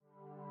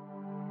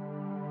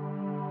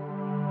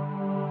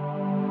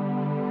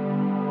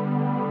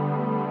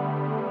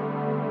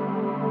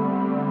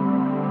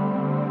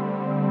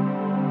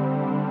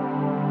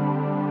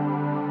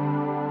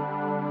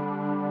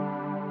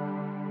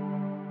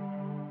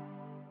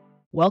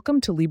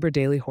Welcome to Libra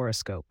Daily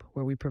Horoscope,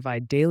 where we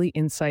provide daily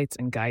insights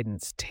and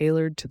guidance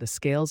tailored to the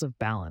scales of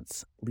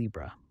balance,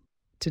 Libra.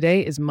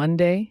 Today is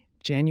Monday,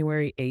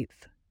 January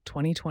 8th,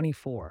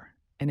 2024,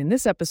 and in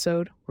this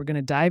episode, we're going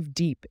to dive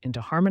deep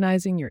into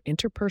harmonizing your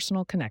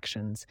interpersonal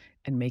connections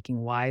and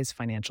making wise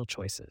financial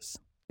choices.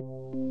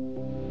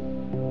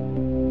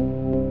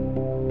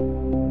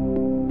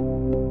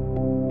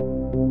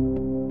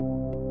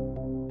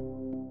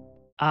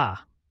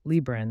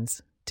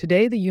 Librans,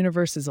 today the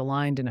universe is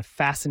aligned in a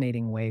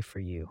fascinating way for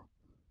you.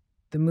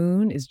 The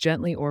moon is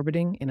gently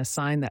orbiting in a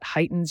sign that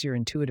heightens your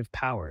intuitive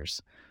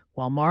powers,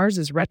 while Mars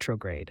is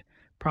retrograde,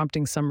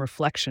 prompting some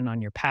reflection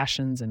on your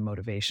passions and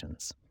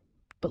motivations.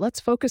 But let's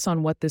focus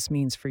on what this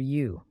means for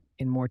you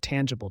in more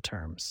tangible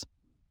terms.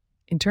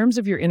 In terms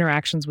of your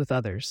interactions with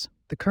others,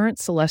 the current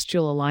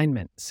celestial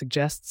alignment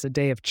suggests a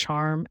day of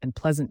charm and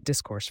pleasant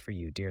discourse for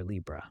you, dear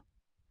Libra.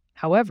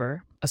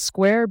 However, a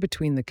square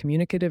between the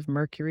communicative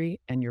Mercury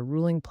and your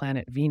ruling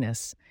planet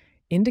Venus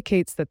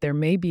indicates that there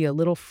may be a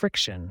little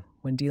friction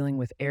when dealing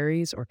with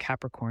Aries or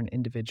Capricorn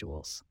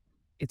individuals.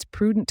 It's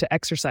prudent to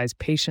exercise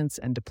patience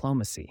and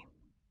diplomacy.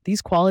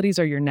 These qualities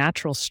are your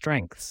natural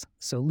strengths,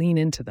 so lean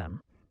into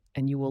them,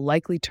 and you will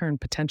likely turn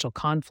potential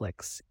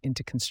conflicts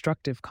into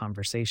constructive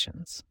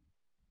conversations.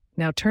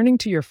 Now, turning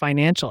to your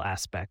financial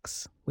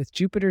aspects, with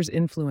Jupiter's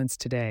influence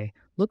today,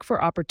 look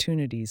for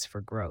opportunities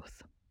for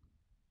growth.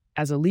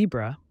 As a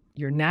Libra,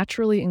 you're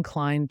naturally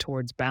inclined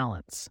towards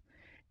balance,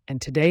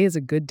 and today is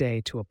a good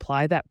day to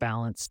apply that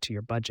balance to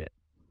your budget.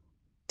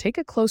 Take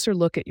a closer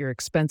look at your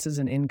expenses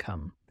and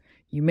income.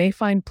 You may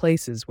find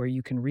places where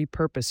you can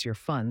repurpose your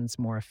funds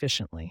more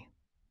efficiently.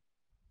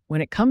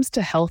 When it comes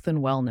to health and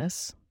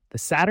wellness, the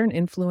Saturn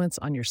influence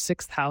on your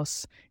sixth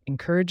house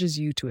encourages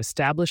you to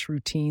establish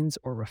routines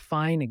or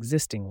refine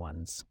existing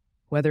ones.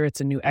 Whether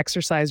it's a new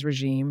exercise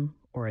regime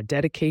or a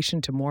dedication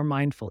to more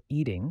mindful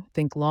eating,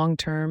 think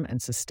long-term and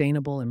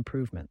sustainable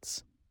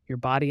improvements. Your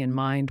body and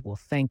mind will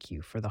thank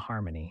you for the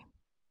harmony.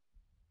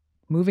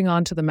 Moving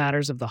on to the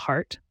matters of the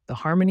heart, the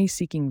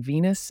harmony-seeking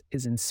Venus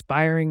is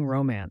inspiring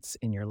romance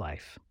in your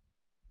life.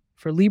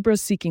 For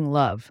Libras seeking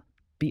love,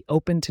 be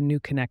open to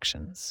new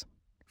connections.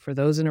 For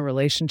those in a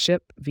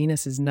relationship,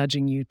 Venus is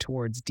nudging you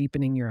towards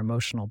deepening your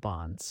emotional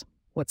bonds.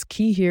 What's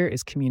key here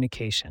is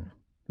communication.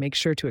 Make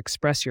sure to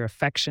express your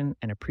affection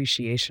and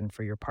appreciation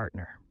for your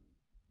partner.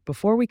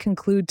 Before we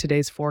conclude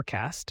today's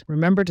forecast,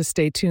 remember to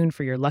stay tuned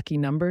for your lucky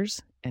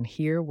numbers and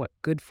hear what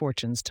good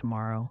fortunes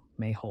tomorrow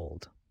may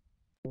hold.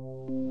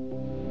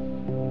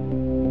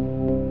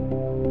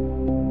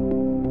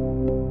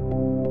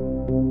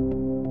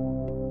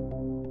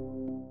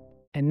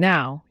 And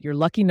now, your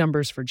lucky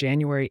numbers for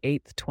January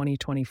 8th,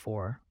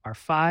 2024 are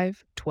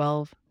 5,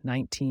 12,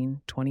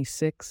 19,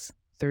 26,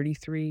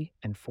 33,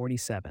 and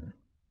 47.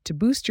 To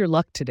boost your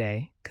luck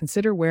today,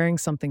 consider wearing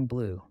something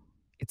blue.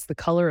 It's the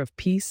color of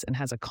peace and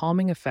has a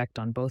calming effect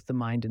on both the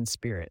mind and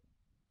spirit.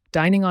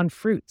 Dining on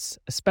fruits,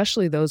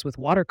 especially those with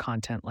water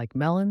content like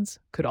melons,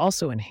 could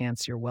also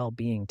enhance your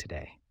well-being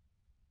today.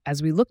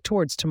 As we look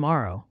towards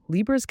tomorrow,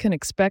 Libras can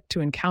expect to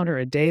encounter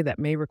a day that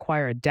may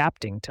require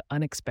adapting to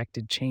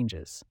unexpected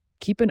changes.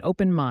 Keep an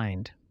open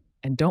mind,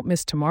 and don't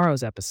miss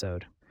tomorrow's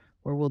episode,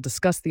 where we'll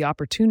discuss the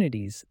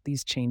opportunities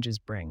these changes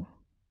bring.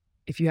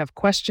 If you have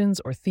questions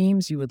or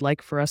themes you would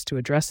like for us to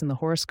address in the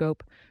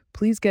horoscope,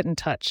 please get in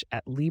touch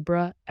at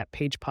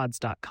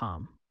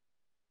libra@pagepods.com.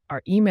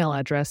 Our email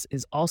address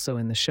is also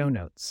in the show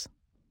notes.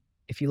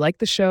 If you like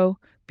the show,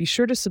 be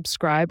sure to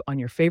subscribe on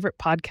your favorite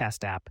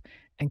podcast app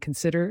and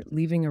consider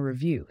leaving a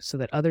review so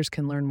that others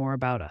can learn more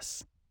about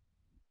us.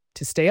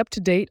 To stay up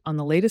to date on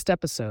the latest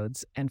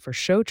episodes and for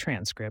show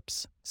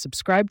transcripts,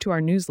 subscribe to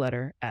our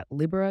newsletter at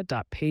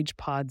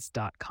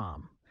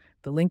libra.pagepods.com.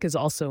 The link is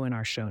also in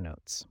our show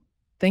notes.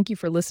 Thank you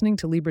for listening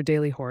to Libra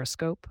Daily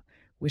Horoscope,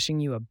 wishing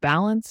you a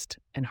balanced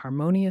and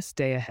harmonious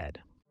day ahead.